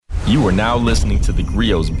You are now listening to the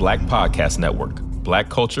Grio's Black Podcast Network, Black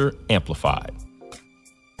Culture Amplified.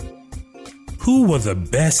 Who were the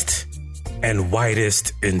best and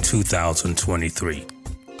whitest in 2023?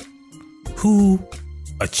 Who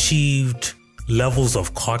achieved levels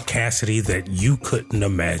of caucasity that you couldn't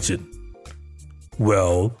imagine?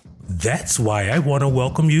 Well, that's why I want to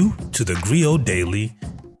welcome you to the Grio Daily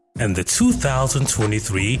and the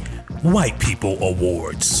 2023 White People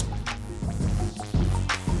Awards.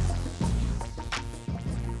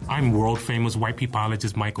 I'm world-famous white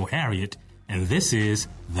peopleologist Michael Harriot, and this is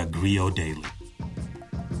the Grio Daily.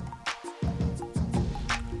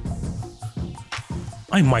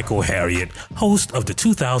 I'm Michael Harriot, host of the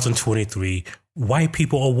 2023 White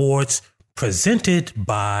People Awards, presented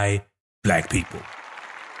by Black People.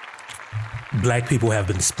 Black people have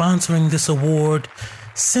been sponsoring this award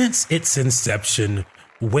since its inception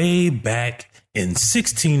way back in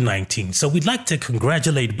 1619. So we'd like to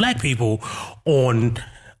congratulate Black people on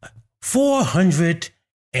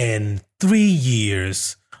 403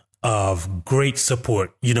 years of great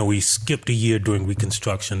support. You know, we skipped a year during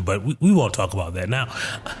Reconstruction, but we won't talk about that now.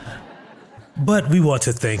 But we want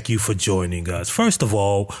to thank you for joining us. First of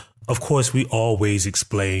all, of course, we always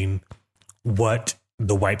explain what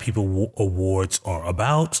the White People Awards are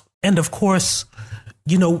about. And of course,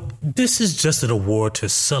 you know, this is just an award to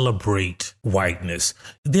celebrate whiteness.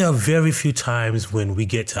 There are very few times when we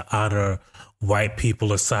get to honor white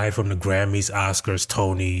people aside from the Grammys, Oscars,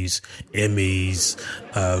 Tonys, Emmys,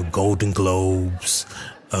 Golden Globes,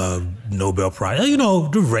 Nobel Prize, you know,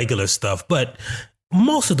 the regular stuff. But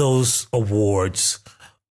most of those awards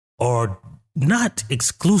are not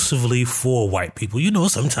exclusively for white people. You know,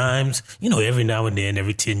 sometimes, you know, every now and then,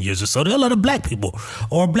 every 10 years or so, there are a lot of black people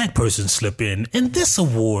or a black person slip in. And this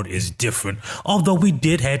award is different, although we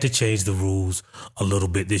did have to change the rules a little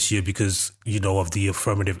bit this year because, you know, of the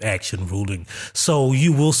affirmative action ruling. So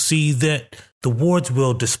you will see that the awards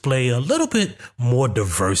will display a little bit more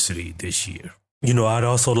diversity this year. You know, I'd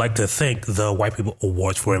also like to thank the White People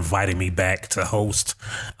Awards for inviting me back to host.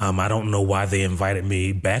 I don't know why they invited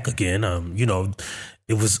me back again. You know,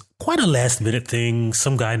 it was quite a last minute thing.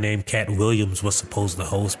 Some guy named Cat Williams was supposed to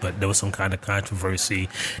host, but there was some kind of controversy.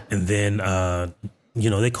 And then, you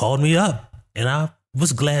know, they called me up and I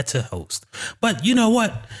was glad to host. But you know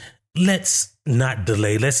what? Let's not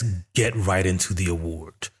delay. Let's get right into the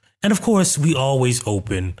award. And of course, we always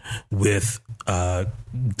open with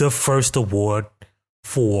the first award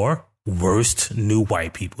for Worst New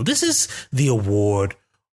White People. This is the award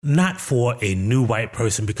not for a new white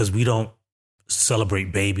person because we don't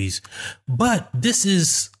celebrate babies, but this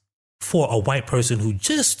is for a white person who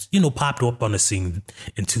just, you know, popped up on the scene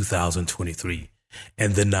in 2023.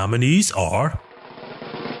 And the nominees are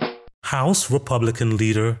House Republican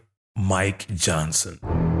leader Mike Johnson,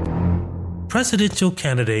 presidential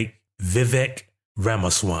candidate Vivek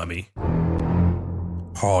Ramaswamy,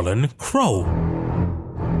 Harlan Crow,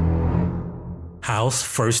 House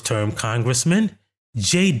first-term Congressman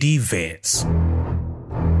J.D. Vance.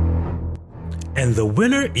 And the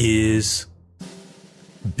winner is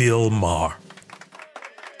Bill Maher.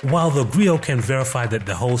 While the Grio can verify that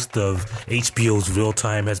the host of HBO's Real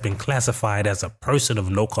Time has been classified as a person of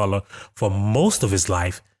no color for most of his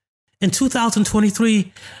life, in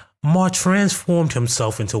 2023, Maher transformed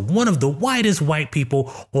himself into one of the whitest white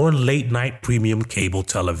people on late-night premium cable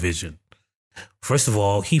television. First of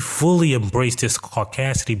all, he fully embraced his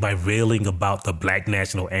caucasity by railing about the Black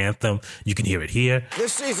National Anthem. You can hear it here.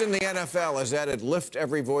 This season, the NFL has added Lift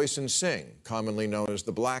Every Voice and Sing, commonly known as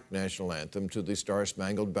the Black National Anthem, to the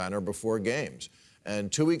Star-Spangled Banner before games.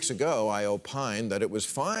 And 2 weeks ago, I opined that it was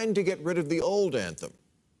fine to get rid of the old anthem.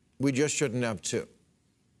 We just shouldn't have two.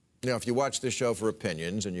 Now, if you watch this show for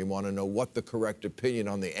opinions and you want to know what the correct opinion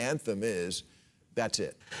on the anthem is, that's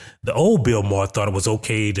it. The old Bill Maher thought it was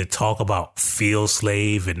okay to talk about field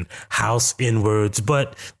slave and house N-words,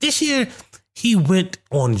 but this year he went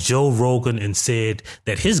on Joe Rogan and said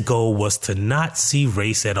that his goal was to not see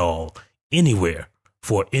race at all, anywhere,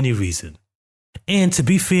 for any reason. And to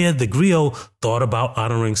be fair, the Grio thought about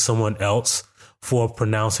honoring someone else for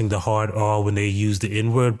pronouncing the hard R when they used the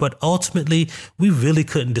N-word, but ultimately we really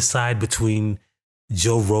couldn't decide between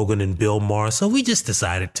Joe Rogan and Bill Maher, so we just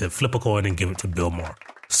decided to flip a coin and give it to Bill Maher.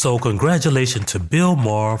 So congratulations to Bill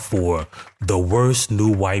Maher for the worst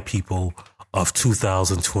new white people of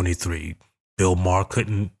 2023. Bill Maher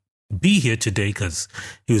couldn't be here today because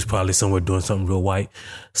he was probably somewhere doing something real white,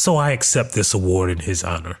 so I accept this award in his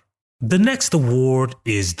honor. The next award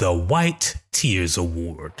is the White Tears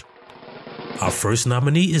Award. Our first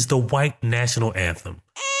nominee is the White National Anthem.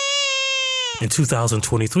 In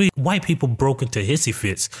 2023, white people broke into hissy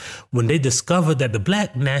fits when they discovered that the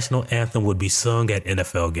black national anthem would be sung at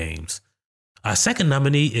NFL games. Our second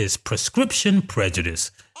nominee is Prescription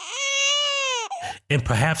Prejudice. In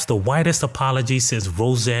perhaps the whitest apology since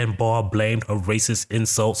Roseanne Barr blamed her racist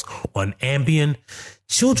insults on Ambien,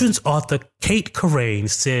 children's author Kate Corain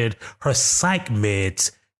said her psych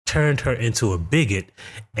meds turned her into a bigot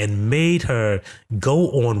and made her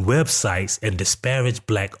go on websites and disparage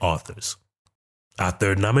black authors. Our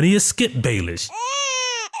third nominee is Skip Bayless.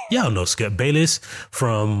 Y'all know Skip Bayless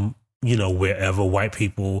from, wherever white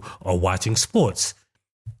people are watching sports.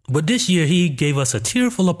 But this year he gave us a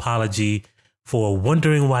tearful apology for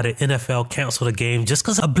wondering why the NFL canceled a game just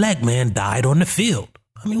because a black man died on the field.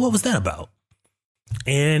 I mean, what was that about?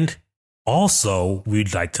 And also,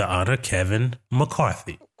 we'd like to honor Kevin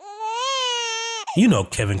McCarthy.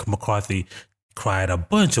 Kevin McCarthy cried a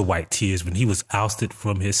bunch of white tears when he was ousted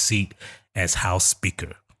from his seat as House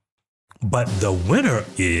Speaker. But the winner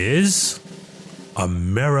is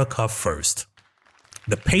America First.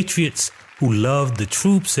 The Patriots, who loved the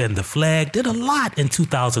troops and the flag, did a lot in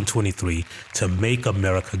 2023 to make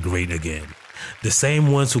America great again. The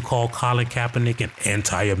same ones who called Colin Kaepernick an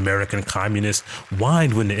anti-American communist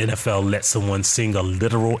whined when the NFL let someone sing a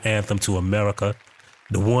literal anthem to America.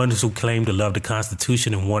 The ones who claimed to love the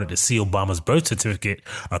Constitution and wanted to see Obama's birth certificate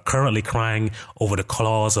are currently crying over the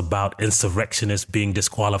clause about insurrectionists being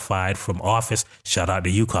disqualified from office. Shout out to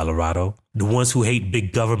you, Colorado. The ones who hate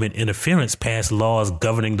big government interference passed laws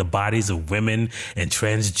governing the bodies of women and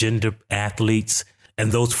transgender athletes.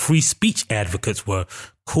 And those free speech advocates were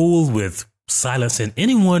cool with silencing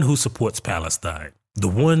anyone who supports Palestine. The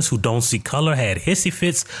ones who don't see color had hissy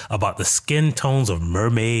fits about the skin tones of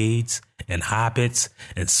mermaids and hobbits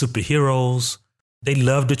and superheroes. They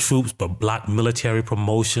love the troops but block military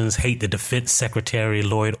promotions, hate the defense secretary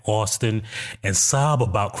Lloyd Austin, and sob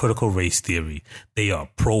about critical race theory. They are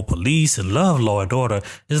pro-police and love law and order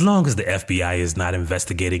as long as the FBI is not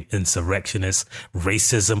investigating insurrectionists,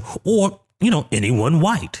 racism, or, anyone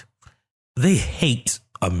white. They hate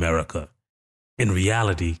America. In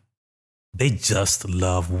reality, they just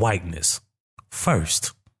love whiteness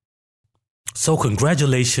first. So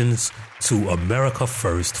congratulations to America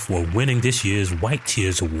First for winning this year's White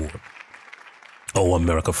Tears Award. Oh,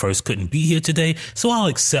 America First couldn't be here today, so I'll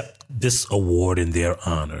accept this award in their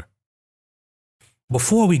honor.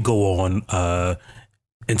 Before we go on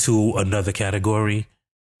into another category,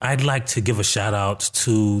 I'd like to give a shout out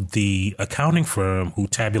to the accounting firm who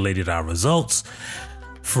tabulated our results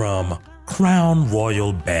from Crown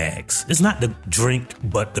Royal Bags. It's not the drink,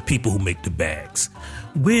 but the people who make the bags.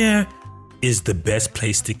 Where is the best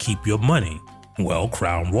place to keep your money? Well,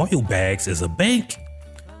 Crown Royal Bags is a bank,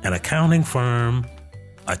 an accounting firm,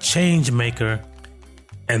 a change maker,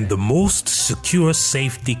 and the most secure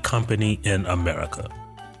safety company in America.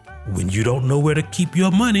 When you don't know where to keep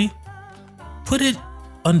your money, put it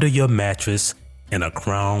under your mattress in a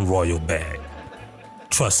Crown Royal bag.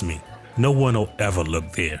 Trust me, no one will ever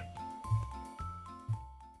look there.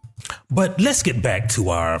 But let's get back to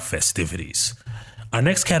our festivities. Our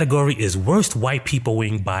next category is Worst White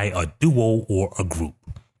Peopling by a Duo or a Group.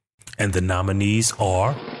 And the nominees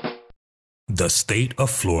are the state of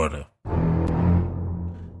Florida.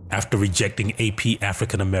 After rejecting AP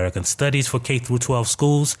African American Studies for K-12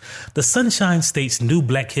 schools, the Sunshine State's new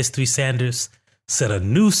Black History Sanders set a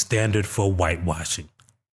new standard for whitewashing.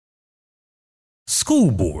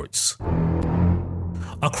 School boards.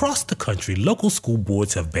 Across the country, local school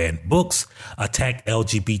boards have banned books, attacked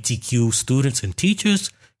LGBTQ students and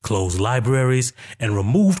teachers, closed libraries, and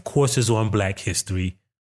removed courses on Black history.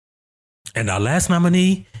 And our last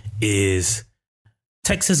nominee is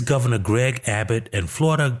Texas Governor Greg Abbott and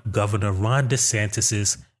Florida Governor Ron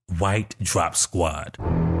DeSantis' White Drop Squad.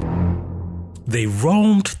 They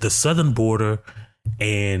roamed the southern border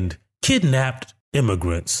and kidnapped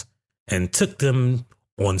immigrants and took them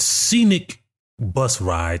on scenic bus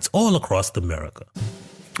rides all across America.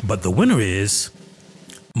 But the winner is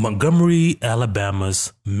Montgomery,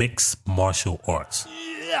 Alabama's mixed martial arts.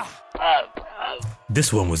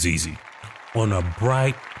 This one was easy. On a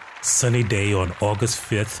bright, sunny day on August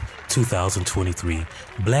 5th, 2023,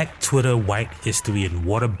 Black Twitter, white history, and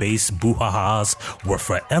water-based brouhahas were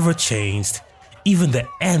forever changed. Even the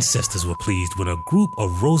ancestors were pleased when a group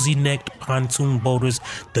of rosy-necked pontoon boaters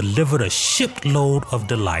delivered a shipload of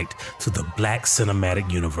delight to the Black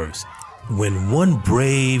cinematic universe. When one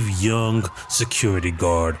brave young security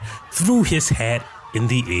guard threw his hat in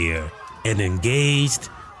the air and engaged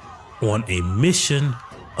on a mission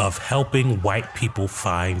of helping white people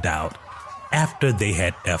find out after they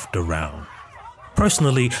had effed around.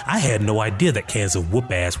 Personally, I had no idea that cans of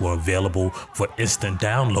whoop ass were available for instant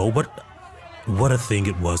download, but what a thing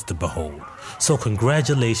it was to behold. So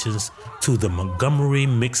congratulations to the Montgomery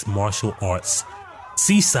Mixed Martial Arts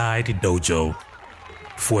Seaside Dojo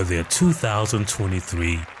for their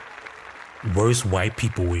 2023 Worst White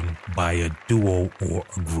Peopling by a Duo or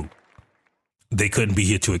a Group. They couldn't be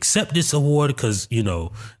here to accept this award because,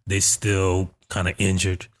 they're still kind of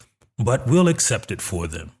injured, but we'll accept it for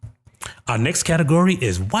them. Our next category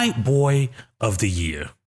is White Boy of the Year.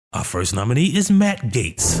 Our first nominee is Matt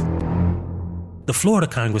Gaetz. The Florida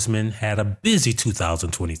congressman had a busy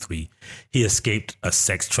 2023. He escaped a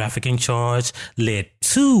sex trafficking charge, led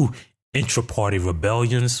 2 intra-party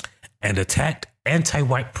rebellions, and attacked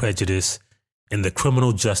anti-white prejudice in the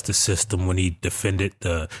criminal justice system when he defended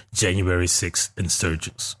the January 6th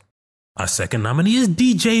insurgents. Our second nominee is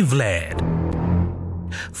DJ Vlad.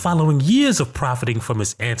 Following years of profiting from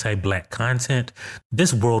his anti-black content,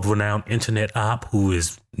 this world-renowned internet op, who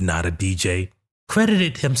is not a DJ,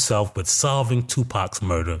 credited himself with solving Tupac's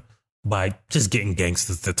murder by just getting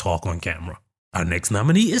gangsters to talk on camera. Our next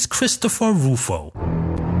nominee is Christopher Rufo.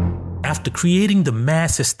 After creating the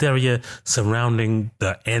mass hysteria surrounding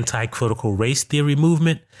the anti-critical race theory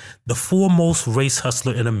movement, the foremost race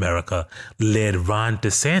hustler in America led Ron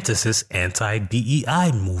DeSantis'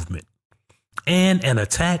 anti-DEI movement and an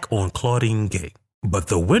attack on Claudine Gay. But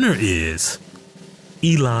the winner is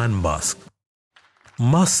Elon Musk.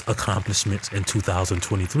 Musk's accomplishments in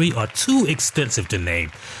 2023 are too extensive to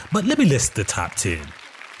name, but let me list the top 10.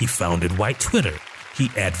 He founded White Twitter. He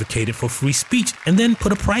advocated for free speech and then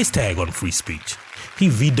put a price tag on free speech. He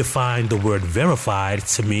redefined the word verified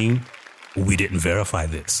to mean we didn't verify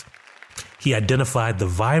this. He identified the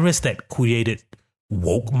virus that created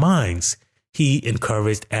woke minds. He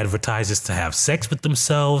encouraged advertisers to have sex with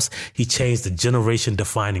themselves. He changed the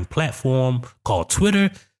generation-defining platform called Twitter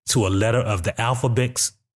to a letter of the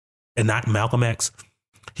alphabets and not Malcolm X.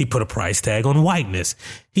 He put a price tag on whiteness.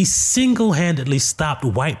 He single-handedly stopped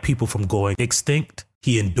white people from going extinct.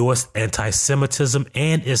 He endorsed anti-Semitism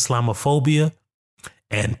and Islamophobia.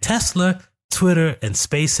 And Tesla, Twitter, and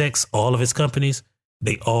SpaceX, all of his companies,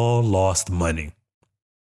 they all lost money.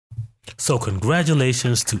 So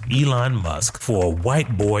congratulations to Elon Musk for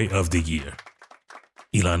White Boy of the Year.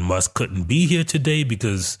 Elon Musk couldn't be here today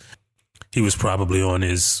because he was probably on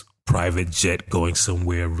his private jet going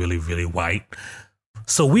somewhere really, really white.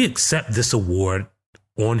 So we accept this award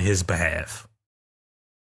on his behalf.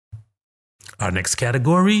 Our next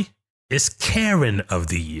category is Karen of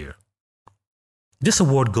the Year. This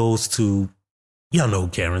award goes to, y'all know who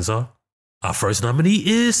Karens are. Our first nominee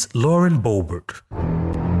is Lauren Boebert.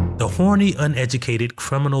 The horny, uneducated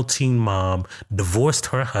criminal teen mom divorced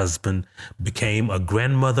her husband, became a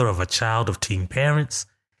grandmother of a child of teen parents,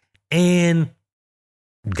 and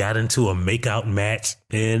got into a makeout match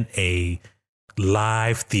in a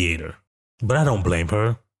live theater. But I don't blame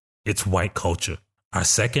her. It's white culture. Our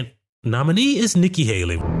second nominee is Nikki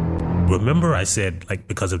Haley. Remember I said,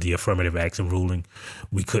 because of the affirmative action ruling,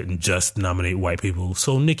 we couldn't just nominate white people.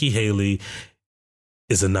 So Nikki Haley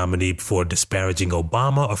is a nominee for disparaging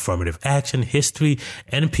Obama, affirmative action, history,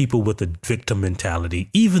 and people with a victim mentality,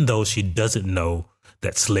 even though she doesn't know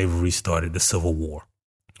that slavery started the Civil War.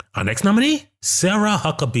 Our next nominee, Sarah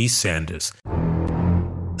Huckabee Sanders.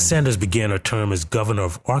 Sanders began her term as governor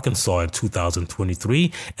of Arkansas in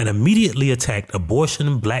 2023 and immediately attacked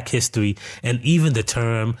abortion, black history, and even the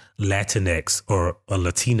term Latinx or a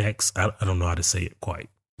Latinx. I don't know how to say it quite,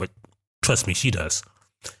 but trust me, she does.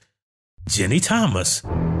 Jenny Thomas.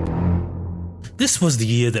 This was the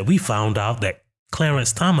year that we found out that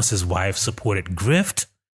Clarence Thomas's wife supported grift,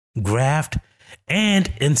 graft,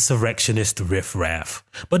 and insurrectionist riffraff.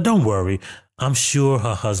 But don't worry, I'm sure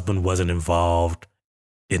her husband wasn't involved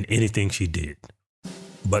in anything she did.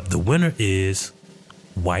 But the winner is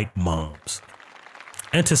White Moms.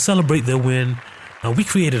 And to celebrate their win, we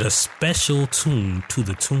created a special tune to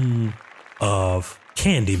the tune of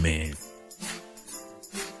Candyman.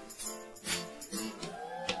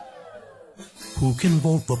 Who can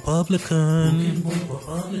vote Republican,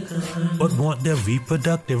 but want their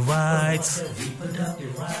reproductive rights?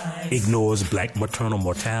 Ignores black maternal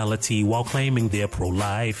mortality while claiming they're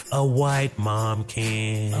pro-life. A white mom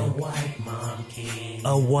can. A white mom can.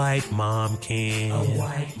 A white mom can. A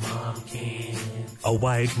white mom can. A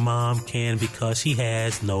white mom can because she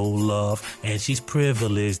has no love and she's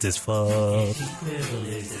privileged as fuck.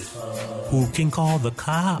 Who can call the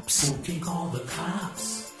cops? Who can call the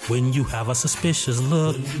cops? When you have a suspicious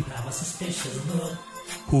look.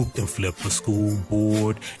 Who can flip a school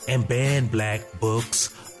board and ban black books?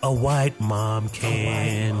 A white mom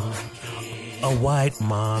can. A white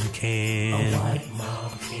mom can. A white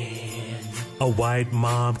mom can. A white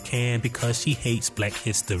mom can because she hates black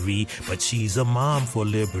history, but she's a mom for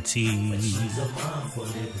liberty. But she's a mom for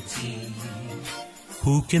liberty.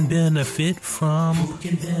 Who can benefit from? Who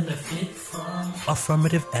can benefit from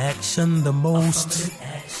affirmative action the most? Affirmative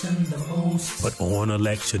action the most. But on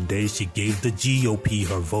election day, she gave the GOP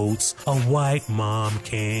her votes. A white mom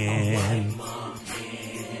can.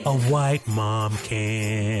 A white mom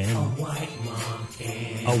can. A white mom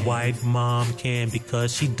can. A white mom can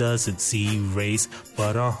because she doesn't see race,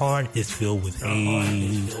 but her heart is filled with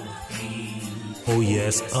hate. Oh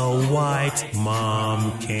yes, a white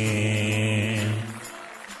mom can.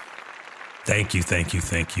 Thank you, thank you,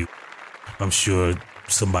 thank you. I'm sure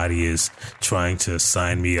somebody is trying to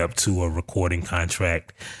sign me up to a recording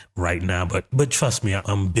contract right now, but trust me,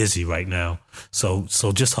 I'm busy right now. So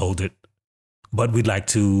just hold it. But we'd like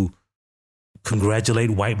to congratulate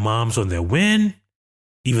white moms on their win,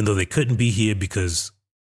 even though they couldn't be here because,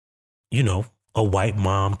 you know, a white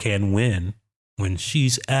mom can win when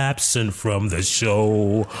she's absent from the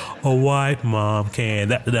show. A white mom can.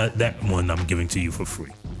 That one I'm giving to you for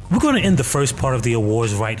free. We're going to end the first part of the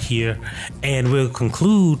awards right here, and we'll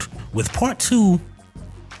conclude with part 2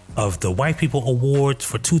 of the White People Awards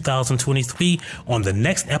for 2023 on the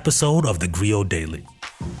next episode of the Griot Daily.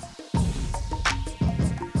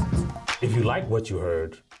 If you like what you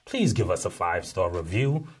heard, please give us a 5-star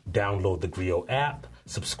review, download the Griot app,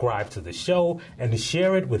 subscribe to the show, and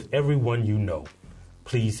share it with everyone you know.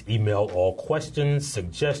 Please email all questions,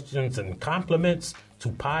 suggestions, and compliments to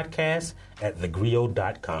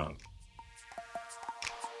podcast@thegriot.com.